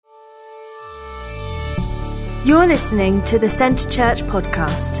You're listening to the Centre Church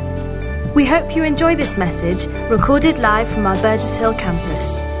podcast. We hope you enjoy this message, recorded live from our Burgess Hill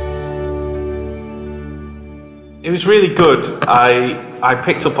campus. It was really good. I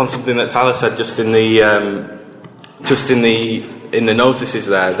picked up on something that Tyler said just in the notices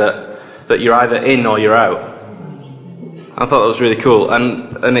there, that you're either in or you're out. I thought that was really cool,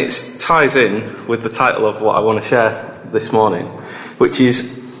 and it ties in with the title of what I want to share this morning, which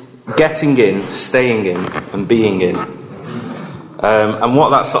is getting in, staying in, and being in, and what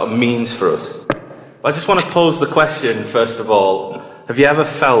that sort of means for us. I just want to pose the question first of all: have you ever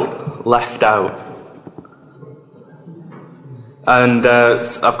felt left out? And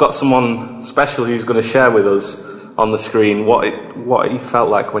I've got someone special who's going to share with us on the screen what he felt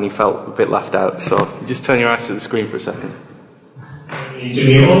like when he felt a bit left out. So just turn your eyes to the screen for a second. To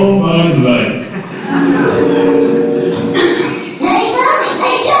be all my life.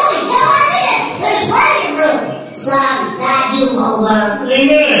 Hey, Johnny, come on in. There's waiting room. Son, not you, Homer. Hey,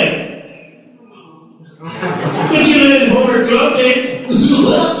 man. Get you in Homer Club, Nick.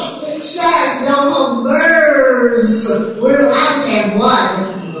 It says no Homers. We're allowed to have one.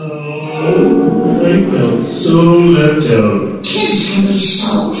 Oh, I felt so left out. Kids can be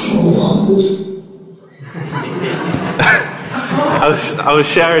so cruel. I was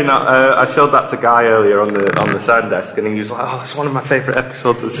sharing that. I showed that to Guy earlier on the sound desk, and he was like, "Oh, that's one of my favourite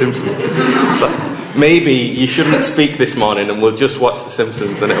episodes of The Simpsons." But maybe you shouldn't speak this morning, and we'll just watch The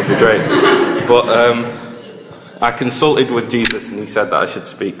Simpsons, and it'll be great. But I consulted with Jesus, and he said that I should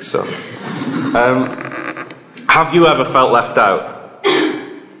speak. So, have you ever felt left out?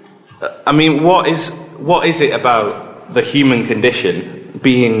 I mean, what is it about the human condition,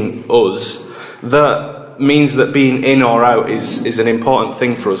 being us, that means that being in or out is an important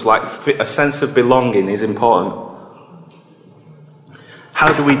thing for us? Like, a sense of belonging is important.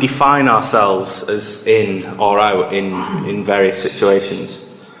 How do we define ourselves as in or out in various situations?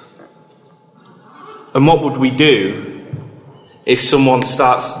 And what would we do if someone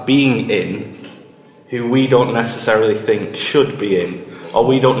starts being in who we don't necessarily think should be in, or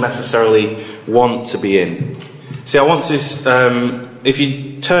we don't necessarily want to be in? See, I want to, if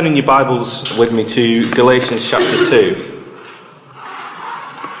you turn in your Bibles with me to Galatians chapter 2,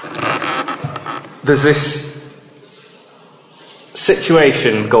 there's this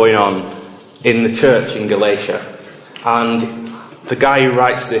situation going on in the church in Galatia, and the guy who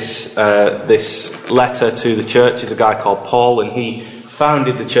writes this letter to the church is a guy called Paul, and he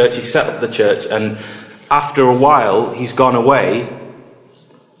founded the church, he set up the church, and after a while he's gone away,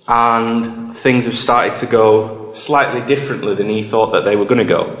 and things have started to go slightly differently than he thought that they were going to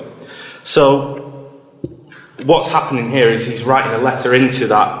go. So what's happening here is he's writing a letter into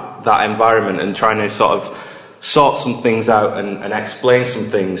that environment and trying to sort of sort some things out and explain some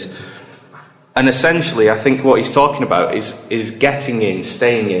things. And essentially, I think what he's talking about is getting in,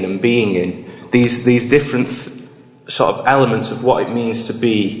 staying in, and being in. These different sort of elements of what it means to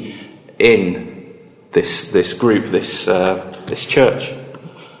be in this group, this church.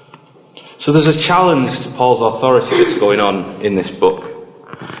 So there's a challenge to Paul's authority that's going on in this book.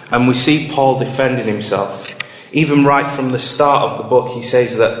 And we see Paul defending himself. Even right from the start of the book, he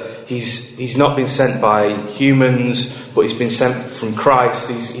says that he's not been sent by humans, but he's been sent from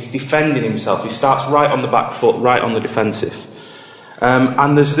Christ. He's defending himself. He starts right on the back foot, right on the defensive.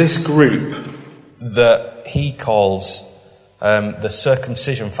 And there's this group that he calls the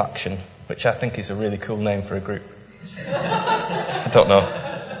circumcision faction, which I think is a really cool name for a group. I don't know.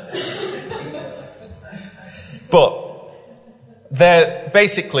 But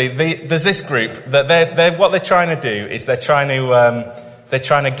there's this group that what they're trying to do is they're trying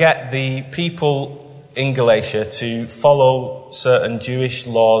to get the people in Galatia to follow certain Jewish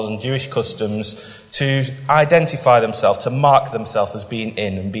laws and Jewish customs, to identify themselves, to mark themselves as being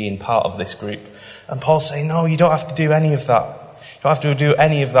in and being part of this group. And Paul's saying, no, you don't have to do any of that. You don't have to do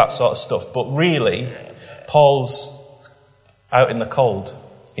any of that sort of stuff. But really, Paul's out in the cold.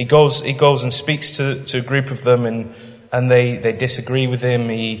 He goes and speaks to a group of them, and they disagree with him.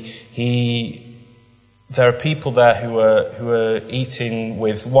 There are people there who are eating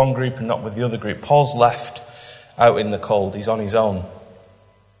with one group and not with the other group. Paul's left out in the cold. He's on his own.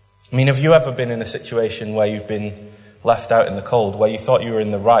 I mean, have you ever been in a situation where you've been left out in the cold, where you thought you were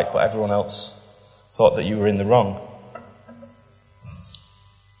in the right, but everyone else thought that you were in the wrong?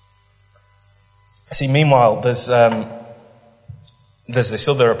 See, meanwhile, there's this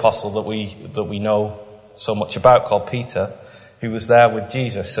other apostle that we know so much about called Peter, who was there with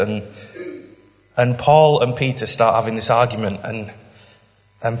Jesus, and Paul and Peter start having this argument,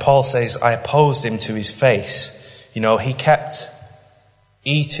 and Paul says, I opposed him to his face. You know, he kept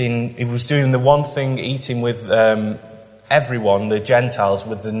he was doing the one thing, eating with everyone, the Gentiles,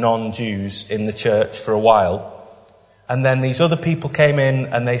 with the non-Jews in the church for a while. And then these other people came in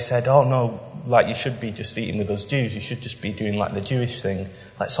and they said, oh no, like you should be just eating with us Jews. You should just be doing like the Jewish thing.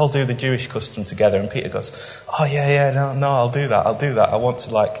 Let's all do the Jewish custom together. And Peter goes, oh no, I'll do that. I want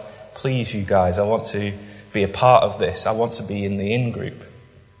to like please you guys. I want to be a part of this. I want to be in the in-group.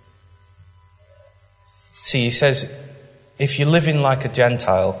 See, he says, if you're living like a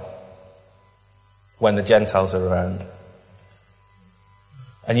Gentile when the Gentiles are around,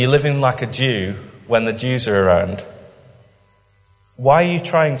 and you're living like a Jew when the Jews are around, why are you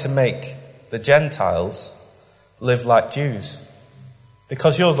trying to make the Gentiles live like Jews?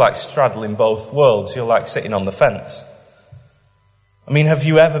 Because you're like straddling both worlds. You're like sitting on the fence. I mean, have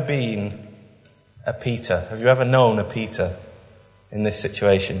you ever been a Peter? Have you ever known a Peter in this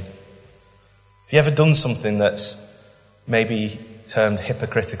situation? Have you ever done something that's maybe termed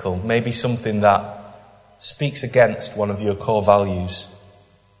hypocritical? Maybe something that speaks against one of your core values?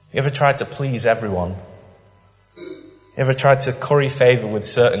 You ever tried to please everyone? You ever tried to curry favour with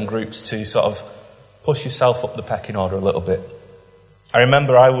certain groups to sort of push yourself up the pecking order a little bit? I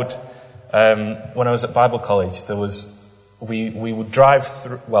remember I would, when I was at Bible college, we would drive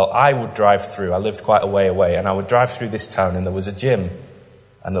through, I would drive through, I lived quite a way away, and I would drive through this town and there was a gym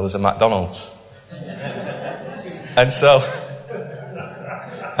and there was a McDonald's. And so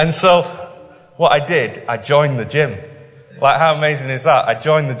what I did, I joined the gym. Like, how amazing is that? I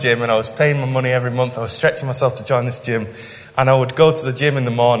joined the gym and I was paying my money every month. I was stretching myself to join this gym. And I would go to the gym in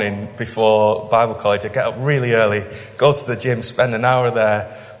the morning before Bible college. I'd get up really early, go to the gym, spend an hour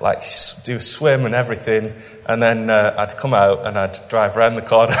there, like do a swim and everything. And then I'd come out and I'd drive around the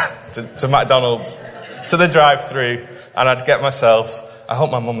corner to McDonald's, to the drive-through, and I'd get myself, I hope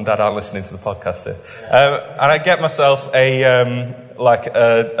my mum and dad aren't listening to the podcast here, and I'd get myself a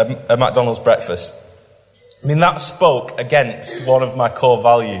McDonald's breakfast. I mean, that spoke against one of my core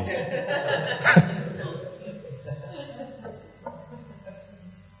values.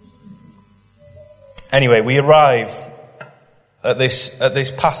 Anyway, we arrive at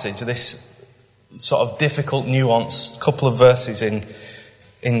this passage, this sort of difficult, nuanced couple of verses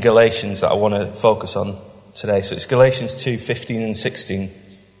in Galatians that I want to focus on today. So it's Galatians 2:15 and 16. It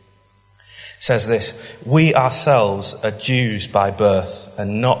says this: we ourselves are Jews by birth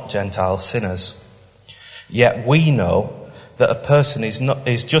and not Gentile sinners. Yet we know that a person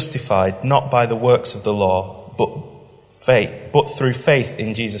is justified not by the works of the law, but through faith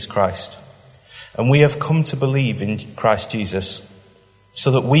in Jesus Christ. And we have come to believe in Christ Jesus,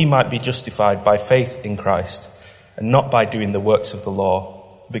 so that we might be justified by faith in Christ, and not by doing the works of the law,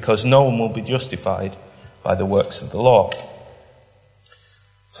 because no one will be justified by the works of the law.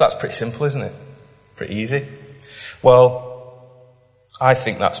 So that's pretty simple, isn't it? Pretty easy. Well, I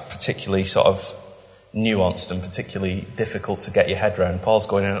think that's particularly sort of nuanced and particularly difficult to get your head around. Paul's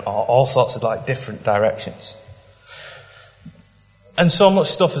going in all sorts of like different directions. And so much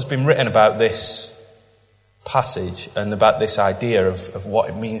stuff has been written about this passage and about this idea of what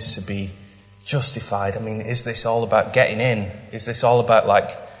it means to be justified. I mean, is this all about getting in? Is this all about like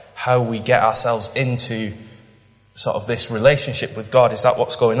how we get ourselves into sort of this relationship with God? Is that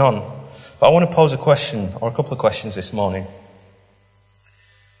what's going on? But I want to pose a question, or a couple of questions this morning.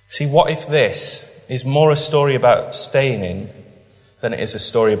 See, what if this is more a story about staying in than it is a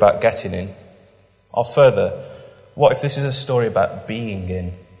story about getting in? Or further, what if this is a story about being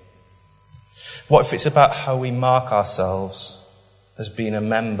in? What if it's about how we mark ourselves as being a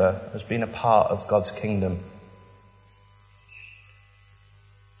member, as being a part of God's kingdom?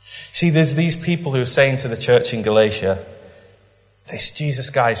 See, there's these people who are saying to the church in Galatia, this Jesus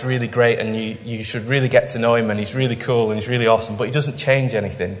guy is really great and you should really get to know him, and he's really cool and he's really awesome, but he doesn't change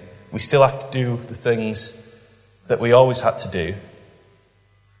anything. We still have to do the things that we always had to do.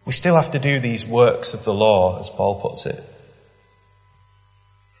 We still have to do these works of the law, as Paul puts it.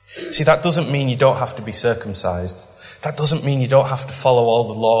 See, that doesn't mean you don't have to be circumcised. That doesn't mean you don't have to follow all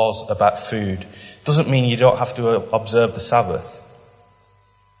the laws about food. It doesn't mean you don't have to observe the Sabbath.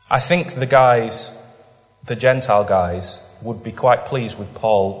 I think the Gentile guys, would be quite pleased with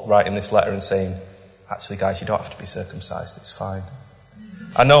Paul writing this letter and saying, actually guys, you don't have to be circumcised, it's fine.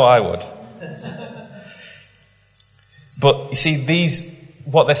 I know I would. But you see,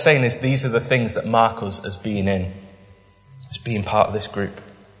 what they're saying is these are the things that mark us as being in, as being part of this group.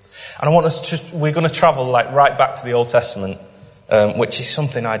 And I want us we're going to travel like right back to the Old Testament, which is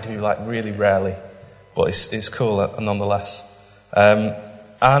something I do like really rarely, but it's cool nonetheless.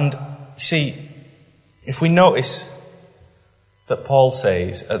 And you see, if we notice that Paul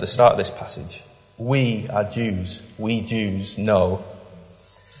says at the start of this passage, we are Jews, we Jews know,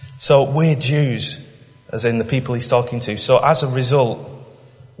 So we're Jews, as in the people he's talking to. So as a result,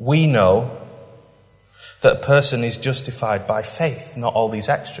 we know that a person is justified by faith, not all these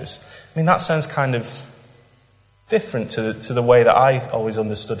extras. I mean, that sounds kind of different to the way that I always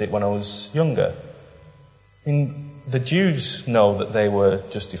understood it when I was younger. I mean, the Jews know that they were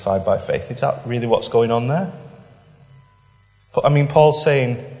justified by faith. Is that really what's going on there? But I mean, Paul's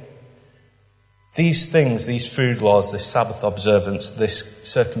saying these things, these food laws, this Sabbath observance, this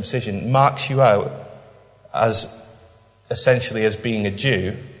circumcision marks you out as essentially as being a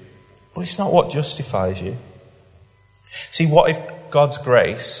Jew, but it's not what justifies you. See, what if God's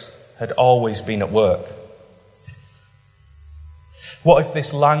grace had always been at work? What if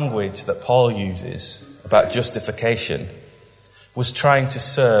this language that Paul uses about justification was trying to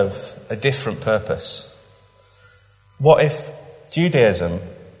serve a different purpose? What if Judaism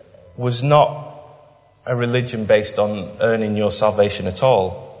was not a religion based on earning your salvation at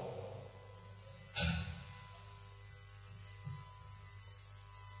all?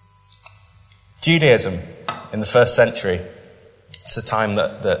 Judaism in the first century, it's the time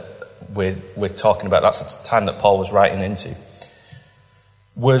that we're talking about, that's the time that Paul was writing into,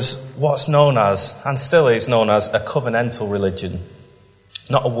 was what's known as, and still is known as, a covenantal religion,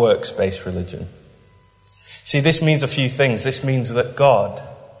 not a works-based religion. See, this means a few things. This means that God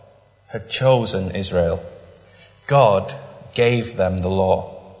had chosen Israel. God gave them the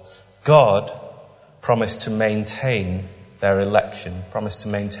law. God promised to maintain their election, promised to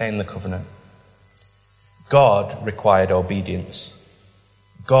maintain the covenant. God required obedience.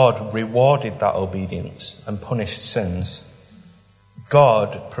 God rewarded that obedience and punished sins.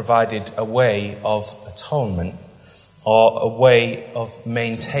 God provided a way of atonement, or a way of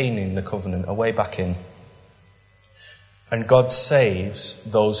maintaining the covenant, a way back in. And God saves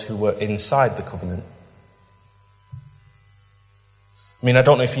those who were inside the covenant. I mean, I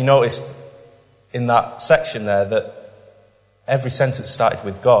don't know if you noticed in that section there that every sentence started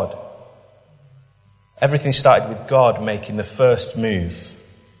with God. Everything started with God making the first move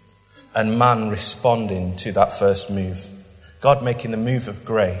and man responding to that first move. God making the move of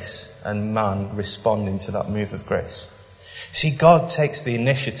grace and man responding to that move of grace. See, God takes the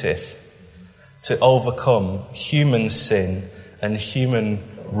initiative to overcome human sin and human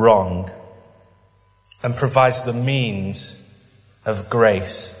wrong and provides the means of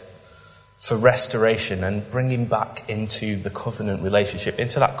grace for restoration and bringing back into the covenant relationship,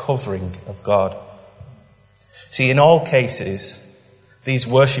 into that covering of God. See, in all cases, these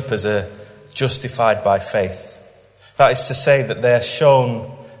worshippers are justified by faith. That is to say that they are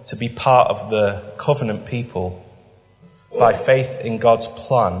shown to be part of the covenant people by faith in God's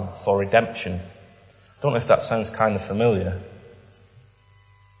plan for redemption. I don't know if that sounds kind of familiar.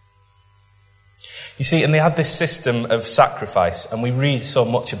 You see, and they had this system of sacrifice, and we read so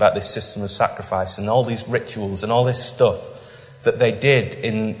much about this system of sacrifice and all these rituals and all this stuff that they did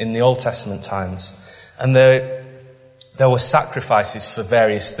in the Old Testament times. And there were sacrifices for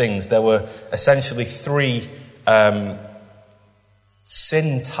various things. There were essentially three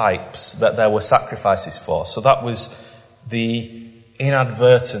sin types that there were sacrifices for. So that was the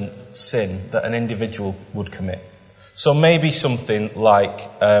inadvertent sin that an individual would commit. So maybe something like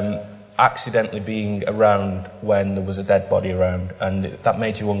accidentally being around when there was a dead body around, and that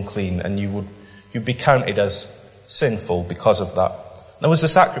made you unclean, and you'd be counted as sinful because of that. There was a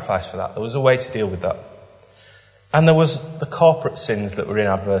sacrifice for that. There was a way to deal with that. And there was the corporate sins that were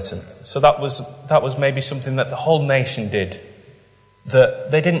inadvertent. So that was maybe something that the whole nation did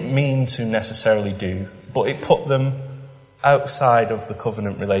that they didn't mean to necessarily do, but it put them outside of the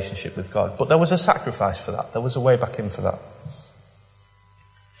covenant relationship with God. But there was a sacrifice for that. There was a way back in for that.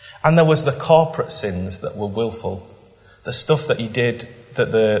 And there was the corporate sins that were willful. The stuff that you did,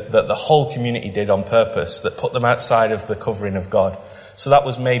 that the whole community did on purpose, that put them outside of the covering of God. So that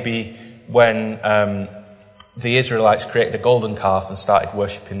was maybe when the Israelites created a golden calf and started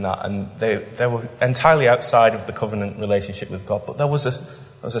worshipping that, and they were entirely outside of the covenant relationship with God. But there was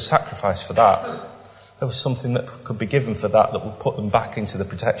a sacrifice for that. There was something that could be given for that would put them back into the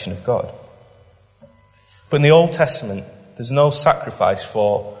protection of God. But in the Old Testament, there's no sacrifice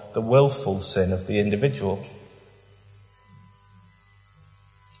for the willful sin of the individual.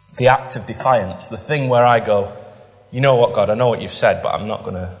 The act of defiance, the thing where I go, you know what, God, I know what you've said, but I'm not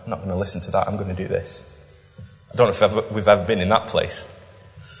going to listen to that. I'm going to do this. I don't know if we've ever been in that place.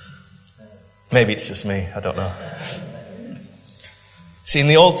 Maybe it's just me. I don't know. See, in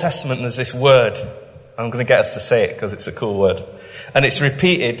the Old Testament, there's this word. I'm going to get us to say it because it's a cool word. And it's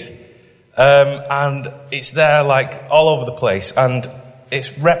repeated. And it's there like all over the place. And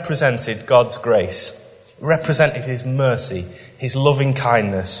it's represented God's grace represented his mercy, his loving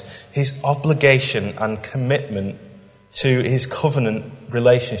kindness, his obligation and commitment to his covenant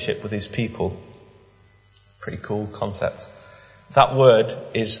relationship with his people. Pretty cool concept. That word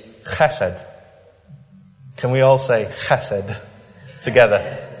is chesed. Can we all say chesed together?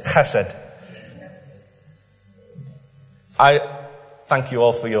 Chesed. I thank you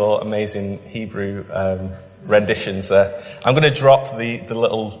all for your amazing Hebrew renditions there. I'm going to drop the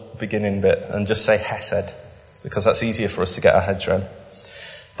little beginning bit and just say hesed, because that's easier for us to get our heads around.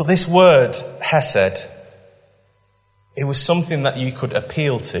 But this word, hesed, it was something that you could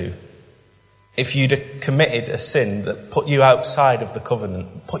appeal to if you'd committed a sin that put you outside of the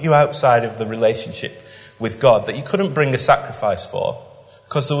covenant, put you outside of the relationship with God, that you couldn't bring a sacrifice for,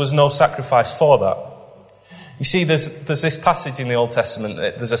 because there was no sacrifice for that. You see, there's this passage in the Old Testament,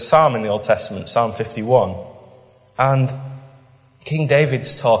 there's a psalm in the Old Testament, Psalm 51, and King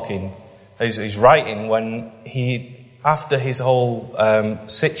David's talking, he's writing when he, after his whole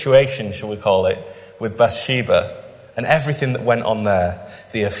situation, shall we call it, with Bathsheba, and everything that went on there,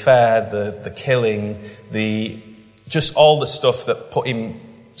 the affair, the killing, just all the stuff that put him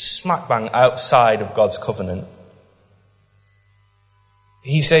smack bang outside of God's covenant.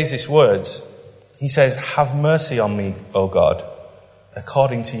 He says these words. He says, "Have mercy on me, O God,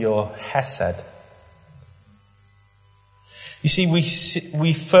 according to your hesed." You see,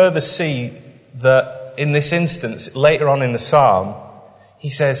 we further see that in this instance, later on in the psalm, he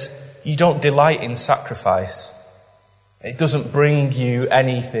says, you don't delight in sacrifice. It doesn't bring you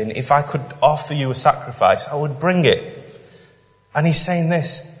anything. If I could offer you a sacrifice, I would bring it. And he's saying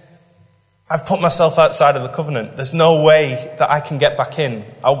this, I've put myself outside of the covenant. There's no way that I can get back in.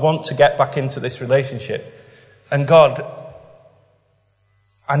 I want to get back into this relationship. And God,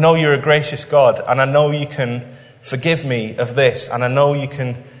 I know you're a gracious God, and I know you can forgive me of this, and I know you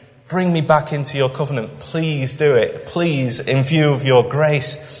can bring me back into your covenant. Please do it. Please, in view of your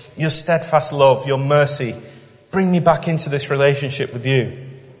grace, your steadfast love, your mercy, bring me back into this relationship with you.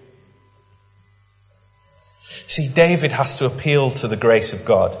 See, David has to appeal to the grace of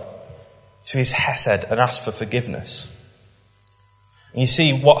God, to his hesed, and ask for forgiveness. And you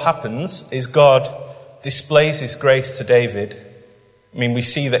see, what happens is God displays his grace to David. I mean, we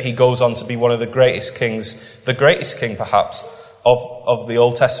see that he goes on to be one of the greatest kings, the greatest king perhaps, of the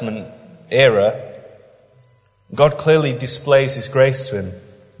Old Testament era. God clearly displays his grace to him.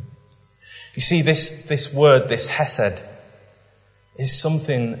 You see, this word, this hesed, is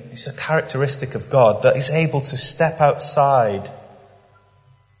something, it's a characteristic of God that is able to step outside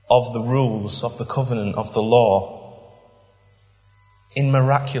of the rules, of the covenant, of the law, in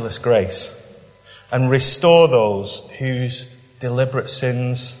miraculous grace, and restore those whose deliberate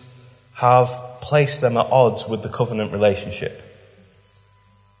sins have placed them at odds with the covenant relationship.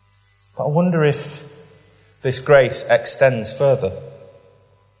 But I wonder if this grace extends further.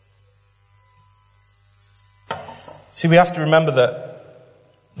 See, we have to remember that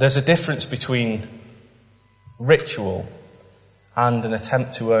there's a difference between ritual and an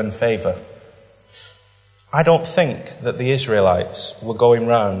attempt to earn favour. I don't think that the Israelites were going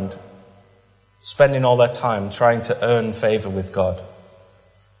round spending all their time trying to earn favour with God.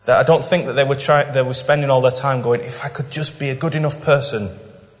 That I don't think that they were spending all their time going, if I could just be a good enough person,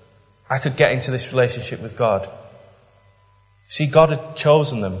 I could get into this relationship with God. See, God had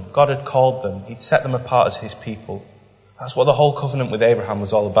chosen them. God had called them. He'd set them apart as his people. That's what the whole covenant with Abraham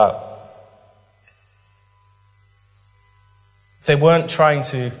was all about. They weren't trying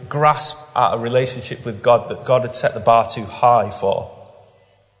to grasp at a relationship with God that God had set the bar too high for.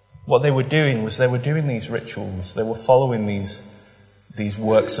 What they were doing was they were doing these rituals. They were following these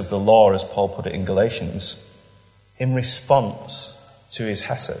works of the law, as Paul put it in Galatians, in response to his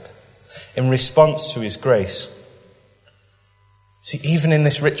hesed, in response to his grace. See, even in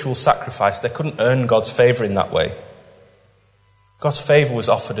this ritual sacrifice, they couldn't earn God's favour in that way. God's favour was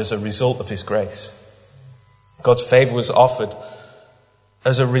offered as a result of his grace. God's favour was offered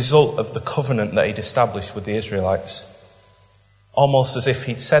as a result of the covenant that he'd established with the Israelites. Almost as if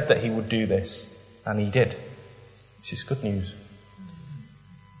he'd said that he would do this, and he did. Which is good news.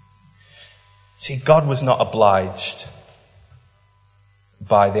 See, God was not obliged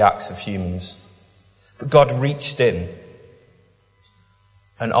by the acts of humans, but God reached in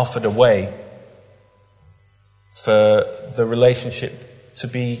and offered a way for the relationship to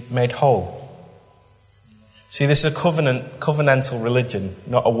be made whole. See, this is a covenantal religion,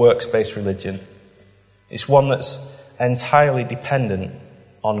 not a works-based religion. It's one that's entirely dependent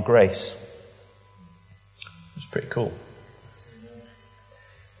on grace. It's pretty cool.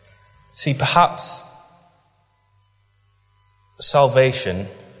 See, perhaps salvation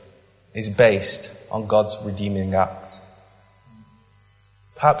is based on God's redeeming act.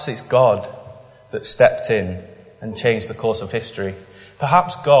 Perhaps it's God that stepped in and changed the course of history.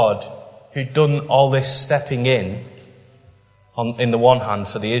 Perhaps God, who'd done all this stepping in the one hand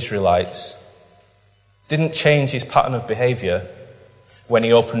for the Israelites, didn't change his pattern of behaviour when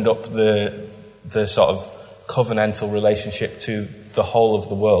he opened up the sort of covenantal relationship to the whole of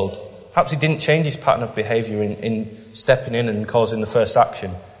the world. Perhaps he didn't change his pattern of behaviour in stepping in and causing the first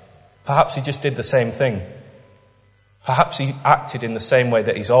action. Perhaps he just did the same thing. Perhaps he acted in the same way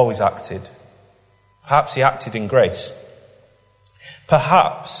that he's always acted. Perhaps he acted in grace.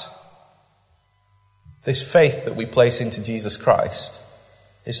 Perhaps this faith that we place into Jesus Christ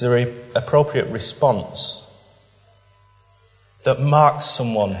is the appropriate response that marks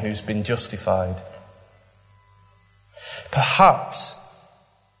someone who's been justified. Perhaps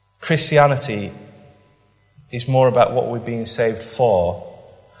Christianity is more about what we're being saved for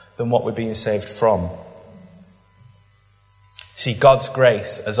than what we're being saved from. See, God's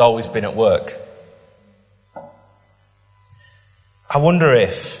grace has always been at work. I wonder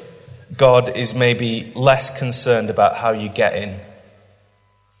if God is maybe less concerned about how you get in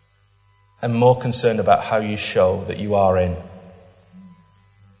and more concerned about how you show that you are in.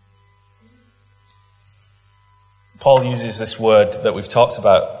 Paul uses this word that we've talked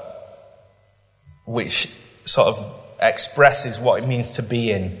about, which sort of expresses what it means to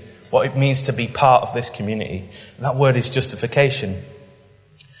be in, what it means to be part of this community. And that word is justification.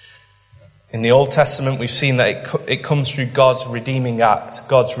 In the Old Testament, we've seen that it comes through God's redeeming act,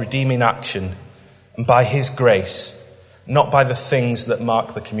 God's redeeming action, and by his grace, not by the things that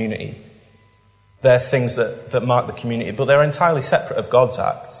mark the community. They're things that mark the community, but they're entirely separate of God's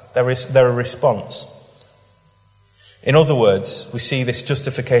act. They're a response. In other words, we see this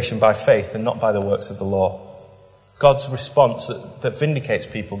justification by faith and not by the works of the law. God's response that vindicates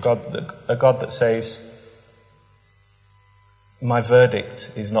people, a God that says, my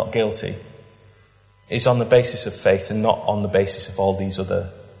verdict is not guilty, is on the basis of faith and not on the basis of all these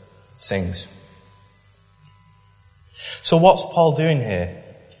other things. So what's Paul doing here?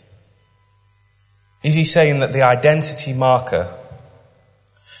 Is he saying that the identity marker,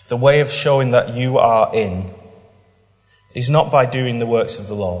 the way of showing that you are in, is not by doing the works of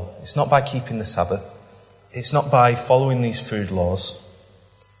the law? It's not by keeping the Sabbath. It's not by following these food laws.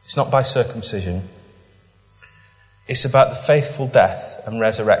 It's not by circumcision. It's about the faithful death and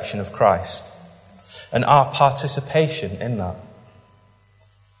resurrection of Christ and our participation in that.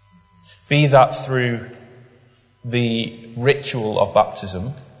 Be that through the ritual of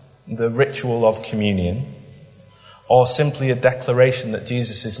baptism, the ritual of communion, or simply a declaration that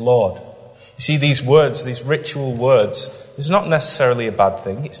Jesus is Lord. You see, these words, these ritual words, is not necessarily a bad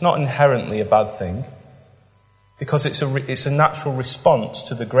thing. It's not inherently a bad thing, because it's a natural response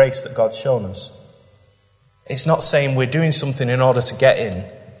to the grace that God's shown us. It's not saying we're doing something in order to get in.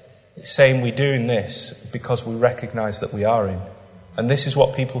 It's saying we're doing this because we recognise that we are in. And this is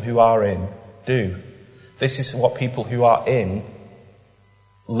what people who are in do. This is what people who are in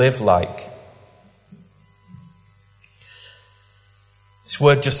live like. This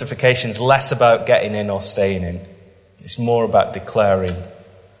word justification is less about getting in or staying in. It's more about declaring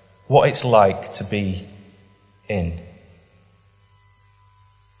what it's like to be in.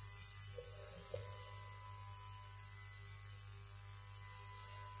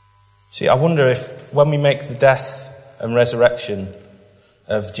 See, I wonder if when we make the death and resurrection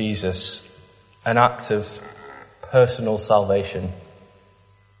of Jesus an act of personal salvation,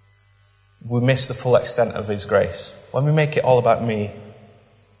 we miss the full extent of his grace. When we make it all about me,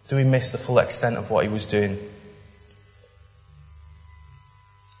 do we miss the full extent of what he was doing?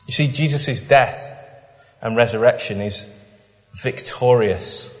 You see, Jesus' death and resurrection is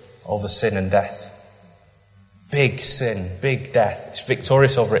victorious over sin and death. Big sin, big death. It's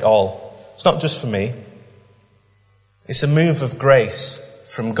victorious over it all. It's not just for me. It's a move of grace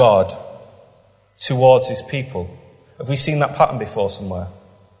from God towards his people. Have we seen that pattern before somewhere?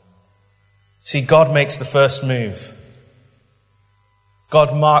 See, God makes the first move.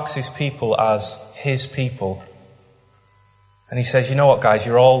 God marks his people as his people. And he says, you know what, guys,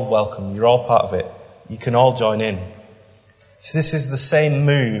 you're all welcome. You're all part of it. You can all join in. So this is the same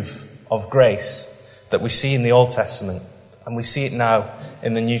move of grace that we see in the Old Testament. And we see it now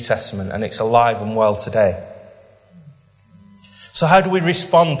in the New Testament. And it's alive and well today. So how do we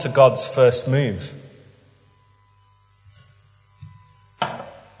respond to God's first move?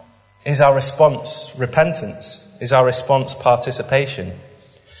 Is our response repentance? Is our response participation?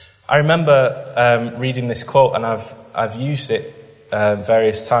 I remember reading this quote, and I've used it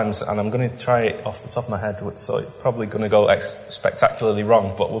various times, and I'm going to try it off the top of my head, so it's probably going to go spectacularly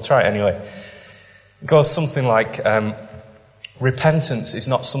wrong, but we'll try it anyway. It goes something like, repentance is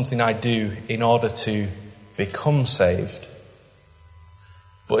not something I do in order to become saved,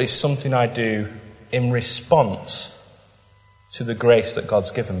 but it's something I do in response to the grace that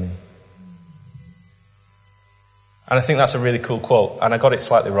God's given me. And I think that's a really cool quote, and I got it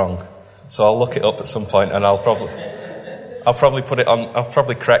slightly wrong, so I'll look it up at some point, and I'll probably put it on. I'll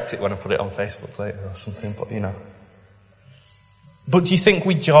probably correct it when I put it on Facebook later or something. But But do you think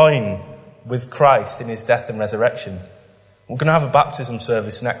we join with Christ in his death and resurrection? We're going to have a baptism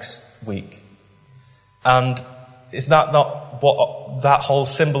service next week, and is that not what that whole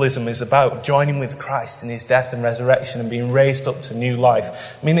symbolism is about? Joining with Christ in his death and resurrection and being raised up to new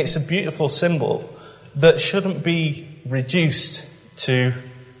life. I mean, it's a beautiful symbol that shouldn't be reduced to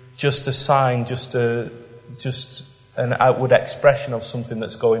just a sign, just an outward expression of something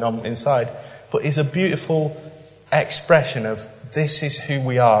that's going on inside, but is a beautiful expression of this is who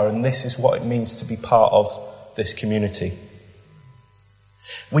we are and this is what it means to be part of this community.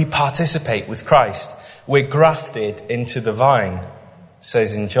 We participate with Christ. We're grafted into the vine, it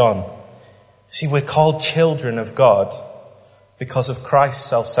says in John. See, we're called children of God because of Christ's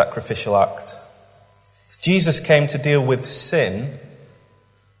self-sacrificial act. Jesus came to deal with sin.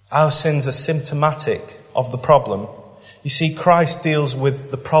 Our sins are symptomatic of the problem. You see, Christ deals with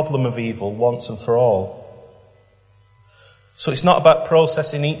the problem of evil once and for all. So it's not about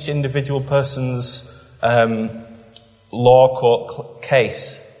processing each individual person's law court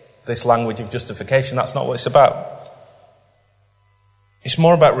case, this language of justification. That's not what it's about. It's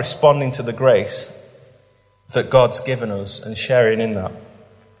more about responding to the grace that God's given us and sharing in that.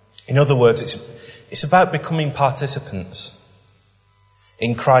 In other words, it's about becoming participants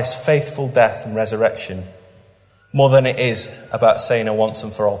in Christ's faithful death and resurrection more than it is about saying a once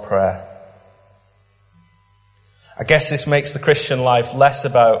and for all prayer. I guess this makes the Christian life less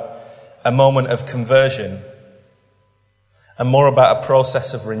about a moment of conversion and more about a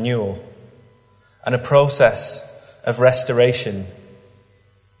process of renewal and a process of restoration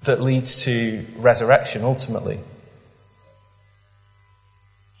that leads to resurrection ultimately.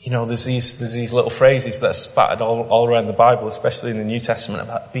 There's these little phrases that are spattered all around the Bible, especially in the New Testament,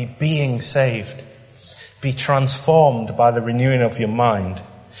 about being saved. Be transformed by the renewing of your mind.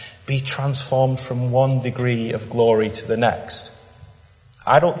 Be transformed from one degree of glory to the next.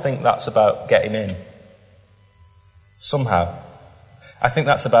 I don't think that's about getting in. Somehow. I think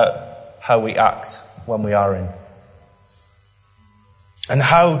that's about how we act when we are in. And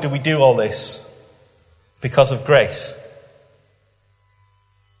how do we do all this? Because of grace.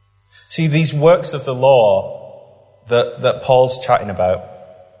 See, these works of the law that Paul's chatting about,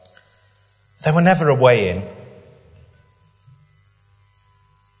 they were never a way in.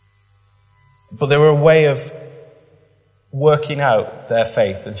 But they were a way of working out their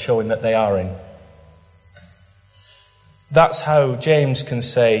faith and showing that they are in. That's how James can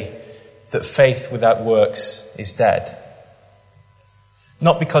say that faith without works is dead.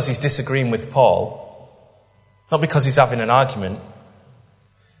 Not because he's disagreeing with Paul, not because he's having an argument,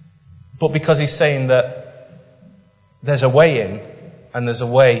 but because he's saying that there's a way in and there's a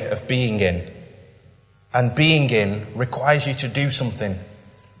way of being in. And being in requires you to do something.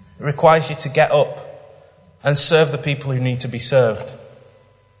 It requires you to get up and serve the people who need to be served.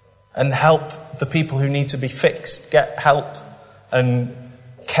 And help the people who need to be fixed, get help and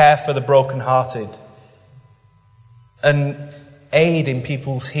care for the brokenhearted. And aid in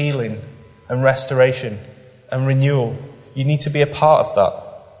people's healing and restoration and renewal. You need to be a part of that.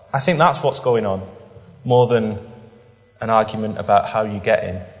 I think that's what's going on, more than an argument about how you get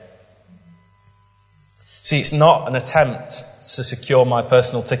in. See, it's not an attempt to secure my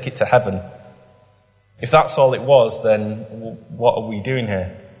personal ticket to heaven. If that's all it was, then what are we doing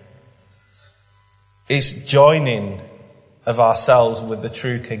here? It's joining of ourselves with the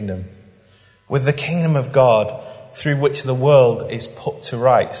true kingdom, with the kingdom of God through which the world is put to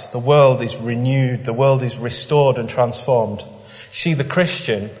rights. The world is renewed, the world is restored and transformed. See, the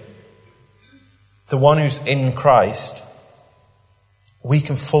Christian, the one who's in Christ, we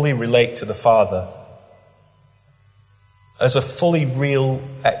can fully relate to the Father as a fully real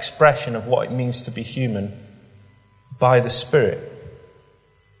expression of what it means to be human by the Spirit.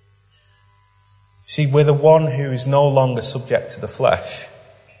 See, we're the one who is no longer subject to the flesh,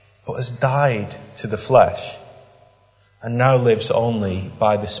 but has died to the flesh and now lives only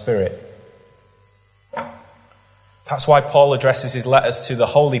by the Spirit. That's why Paul addresses his letters to the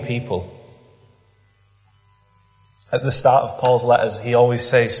holy people. At the start of Paul's letters, he always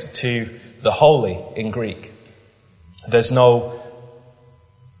says to the holy in Greek. There's no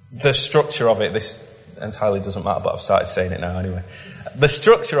the structure of it, this entirely doesn't matter, but I've started saying it now anyway. The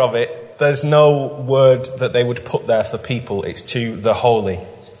structure of it, there's no word that they would put there for people. It's to the holy.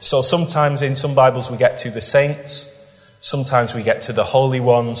 So sometimes in some Bibles we get to the saints, sometimes we get to the holy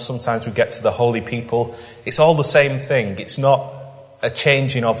ones, sometimes we get to the holy people. It's all the same thing. It's not a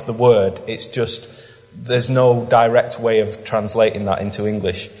changing of the word. It's just, there's no direct way of translating that into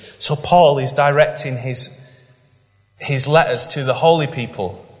English. So Paul is directing his letters to the holy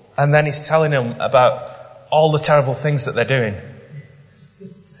people, and then he's telling them about all the terrible things that they're doing.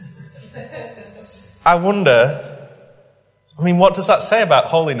 I wonder, what does that say about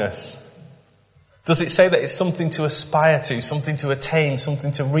holiness? Does it say that it's something to aspire to, something to attain,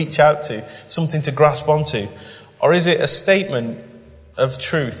 something to reach out to, something to grasp onto? Or is it a statement of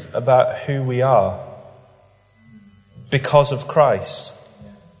truth about who we are because of Christ?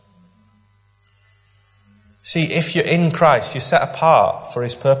 See, if you're in Christ, you're set apart for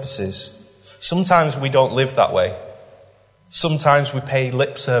his purposes. Sometimes we don't live that way. Sometimes we pay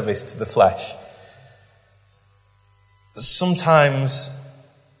lip service to the flesh. Sometimes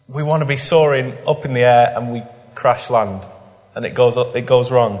we want to be soaring up in the air and we crash land and it goes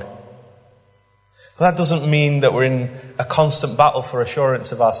wrong. But that doesn't mean that we're in a constant battle for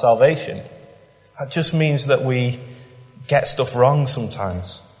assurance of our salvation. That just means that we get stuff wrong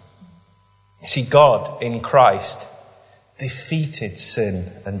sometimes. You see, God in Christ defeated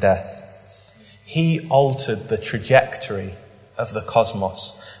sin and death. He altered the trajectory of the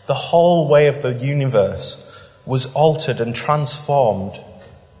cosmos. The whole way of the universe was altered and transformed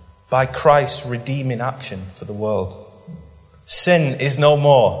by Christ's redeeming action for the world. Sin is no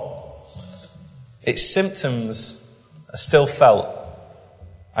more. Its symptoms are still felt.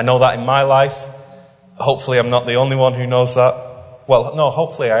 I know that in my life. Hopefully I'm not the only one who knows that. Well, no,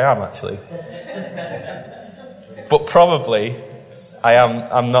 hopefully I am actually. But probably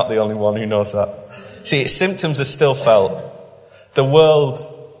I'm not the only one who knows that. See, its symptoms are still felt. The world,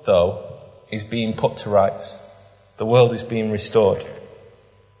 though, is being put to rights. The world is being restored.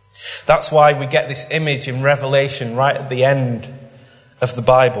 That's why we get this image in Revelation right at the end of the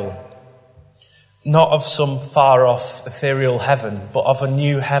Bible. Not of some far-off ethereal heaven, but of a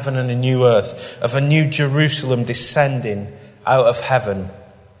new heaven and a new earth, of a new Jerusalem descending out of heaven.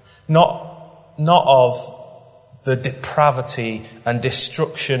 Not of the depravity and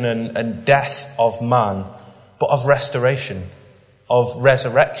destruction and death of man, but of restoration, of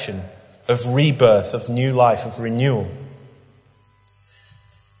resurrection, of rebirth, of new life, of renewal.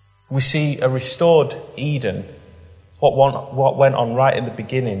 We see a restored Eden, what went on right in the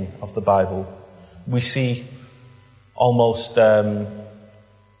beginning of the Bible. We see almost, I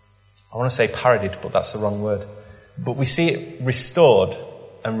want to say parodied, but that's the wrong word. But we see it restored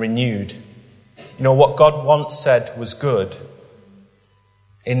and renewed. You know, what God once said was good,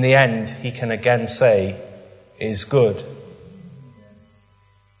 in the end, he can again say is good.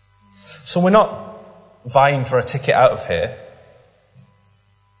 So we're not vying for a ticket out of here.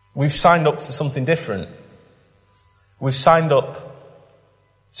 We've signed up to something different. We've signed up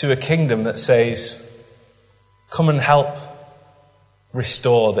to a kingdom that says, come and help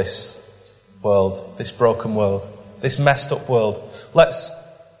restore this world, this broken world, this messed up world. Let's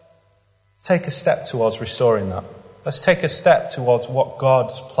take a step towards restoring that. Let's take a step towards what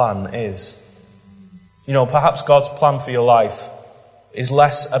God's plan is. You know, perhaps God's plan for your life is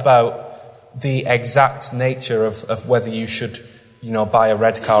less about the exact nature of whether you should, buy a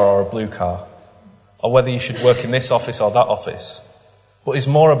red car or a blue car, or whether you should work in this office or that office, but is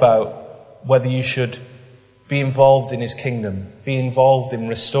more about whether you should be involved in his kingdom, be involved in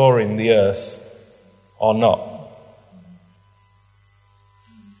restoring the earth or not.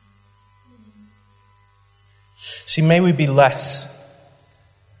 See, may we be less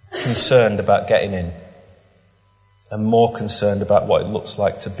concerned about getting in and more concerned about what it looks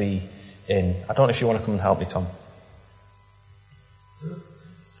like to be in. I don't know if you want to come and help me, Tom.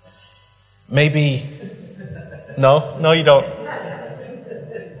 Maybe... No, you don't.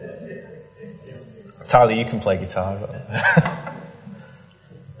 Tyler, you can play guitar.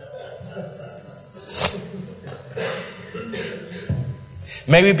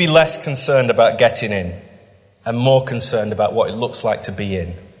 May we be less concerned about getting in and more concerned about what it looks like to be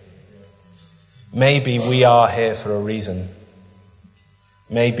in. Maybe we are here for a reason.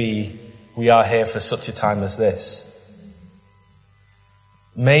 Maybe we are here for such a time as this.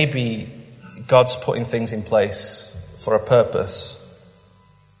 Maybe God's putting things in place for a purpose.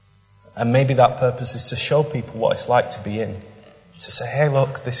 And maybe that purpose is to show people what it's like to be in. To say, hey,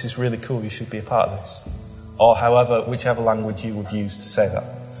 look, this is really cool, you should be a part of this. Or whichever language you would use to say that.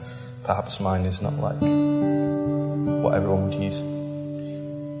 Perhaps mine is not like what everyone would use.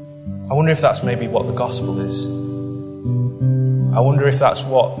 I wonder if that's maybe what the gospel is. I wonder if that's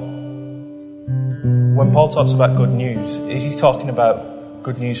what, when Paul talks about good news, is he talking about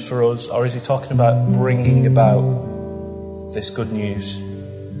good news for us, or is he talking about bringing about this good news?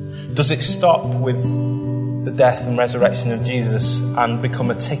 Does it stop with the death and resurrection of Jesus and become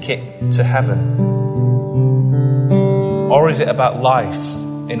a ticket to heaven? Or is it about life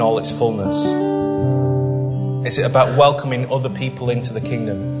in all its fullness? Is it about welcoming other people into the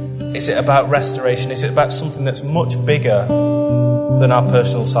kingdom? Is it about restoration? Is it about something that's much bigger than our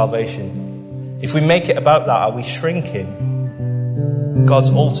personal salvation? If we make it about that, are we shrinking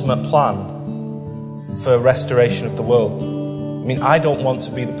God's ultimate plan for restoration of the world? I mean, I don't want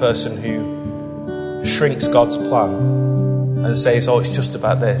to be the person who shrinks God's plan and says, oh, it's just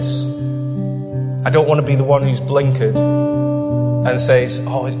about this. I don't want to be the one who's blinkered and says,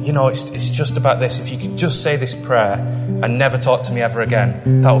 oh, it's just about this. If you could just say this prayer and never talk to me ever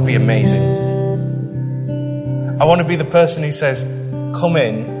again, that would be amazing. I want to be the person who says, come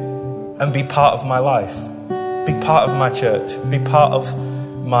in and be part of my life. Be part of my church. Be part of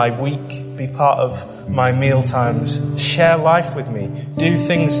my week. Be part of my meal times. Share life with me. Do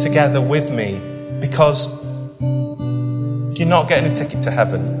things together with me, because you're not getting a ticket to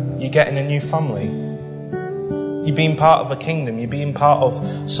heaven. You're getting a new family. You're being part of a kingdom. You're being part of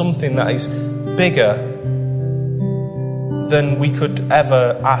something that is bigger than we could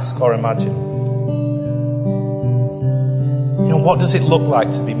ever ask or imagine. What does it look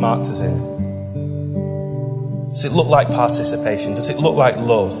like to be marked as in? Does it look like participation? Does it look like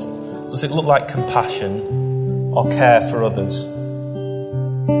love? Does it look like compassion or care for others?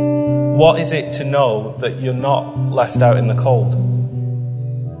 What is it to know that you're not left out in the cold?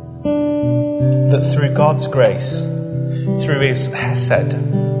 That through God's grace, through His Hesed,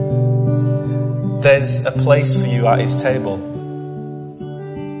 there's a place for you at His table.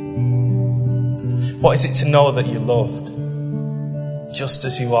 What is it to know that you're loved just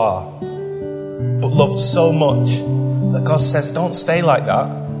as you are, but loved so much that God says, don't stay like that.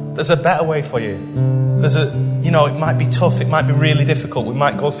 There's a better way for you. It might be tough, it might be really difficult, we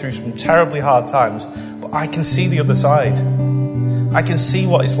might go through some terribly hard times, but I can see the other side. I can see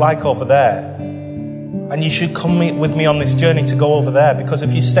what it's like over there. And you should come with me on this journey to go over there, because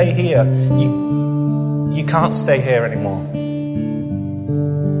if you stay here, you can't stay here anymore.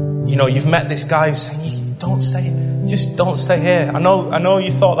 You've met this guy who's saying, don't stay, just don't stay here. I know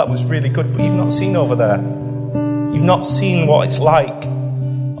you thought that was really good, but you've not seen over there. You've not seen what it's like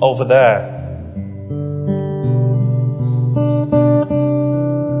over there.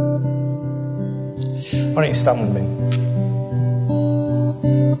 Why don't you stand with me?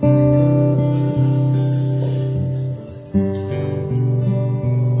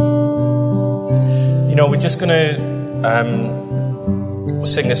 We're just going to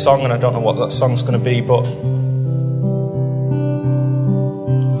sing a song, and I don't know what that song's going to be, but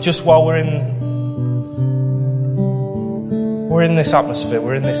just while we're in this atmosphere,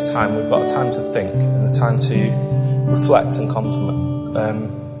 we're in this time, we've got a time to think and a time to reflect and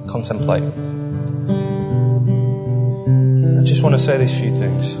contemplate. I just want to say these few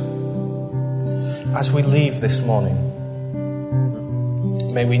things. As we leave this morning,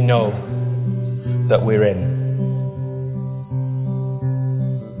 may we know that we're in.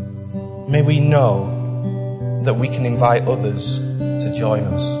 May we know that we can invite others to join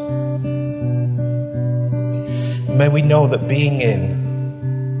us. May we know that being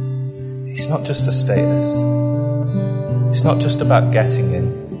in, it's not just a status. It's not just about getting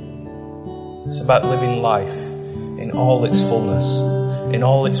in. It's about living life in all its fullness, in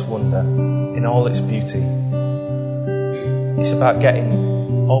all its wonder, in all its beauty. It's about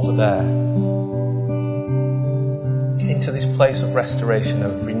getting over there, into this place of restoration,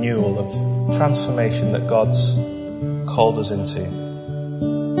 of renewal, of transformation that God's called us into.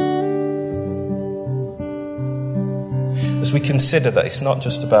 As we consider that it's not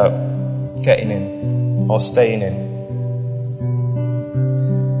just about getting in or staying in,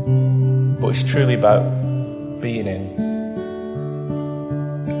 but it's truly about being in.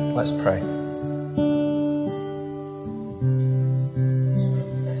 Let's pray.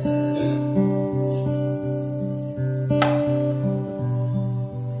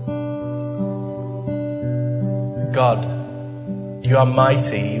 God, you are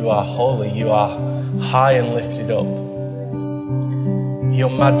mighty, you are holy, you are high and lifted up. Your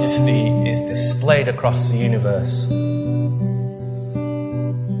majesty is displayed across the universe.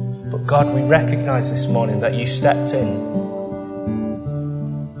 But God, we recognize this morning that you stepped in.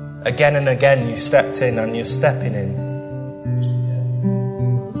 Again and again you stepped in, and you're stepping in.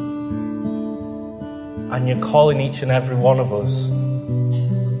 And you're calling each and every one of us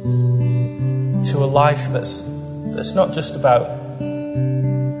to a life that's not just about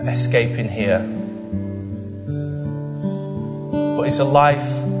escaping here, but it's a life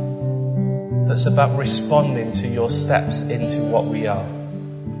that's about responding to your steps into what we are.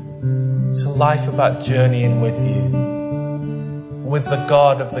 It's a life about journeying with you, with the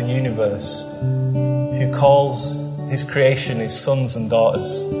God of the universe, who calls his creation his sons and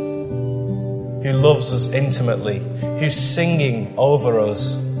daughters, who loves us intimately, who's singing over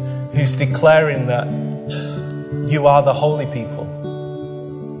us, who's declaring that you are the holy people.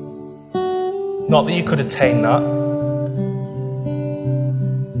 Not that you could attain that,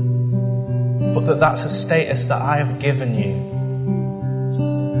 but that's a status that I have given you.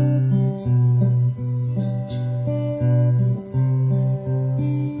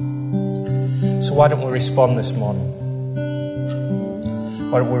 So why don't we respond this morning?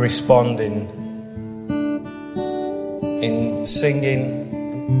 Why don't we respond in singing,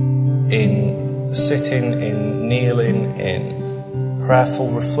 in sitting, in kneeling, in prayerful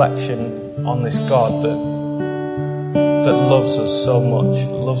reflection on this God that loves us so much,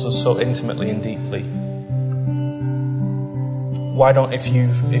 loves us so intimately and deeply. Why don't, if you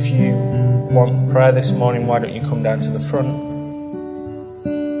want prayer this morning, why don't you come down to the front?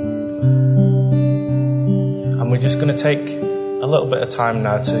 And we're just going to take a little bit of time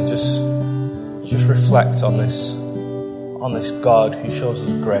now to just reflect on this God who shows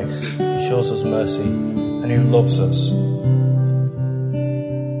us grace, who shows us mercy, and who loves us.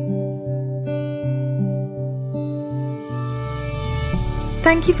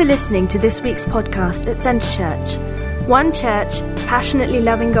 Thank you for listening to this week's podcast at Centre Church. One church passionately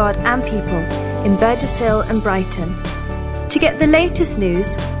loving God and people in Burgess Hill and Brighton. To get the latest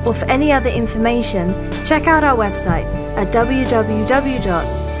news or for any other information, check out our website at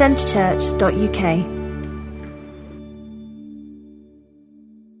www.centrechurch.uk.